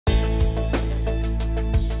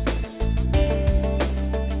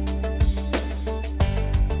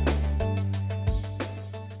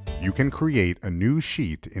You can create a new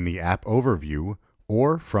sheet in the app overview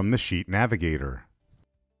or from the Sheet Navigator.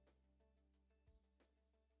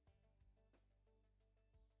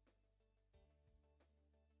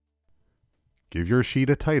 Give your sheet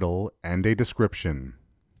a title and a description.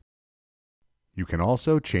 You can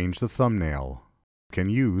also change the thumbnail. You can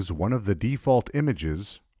use one of the default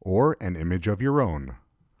images or an image of your own.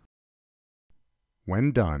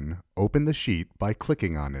 When done, open the sheet by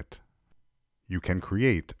clicking on it. You can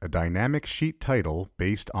create a dynamic sheet title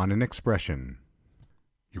based on an expression.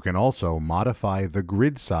 You can also modify the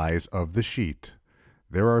grid size of the sheet.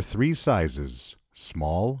 There are 3 sizes: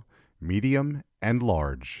 small, medium, and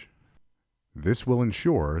large. This will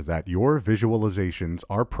ensure that your visualizations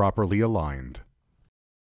are properly aligned.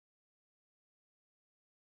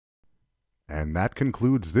 And that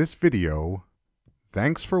concludes this video.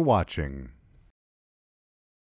 Thanks for watching.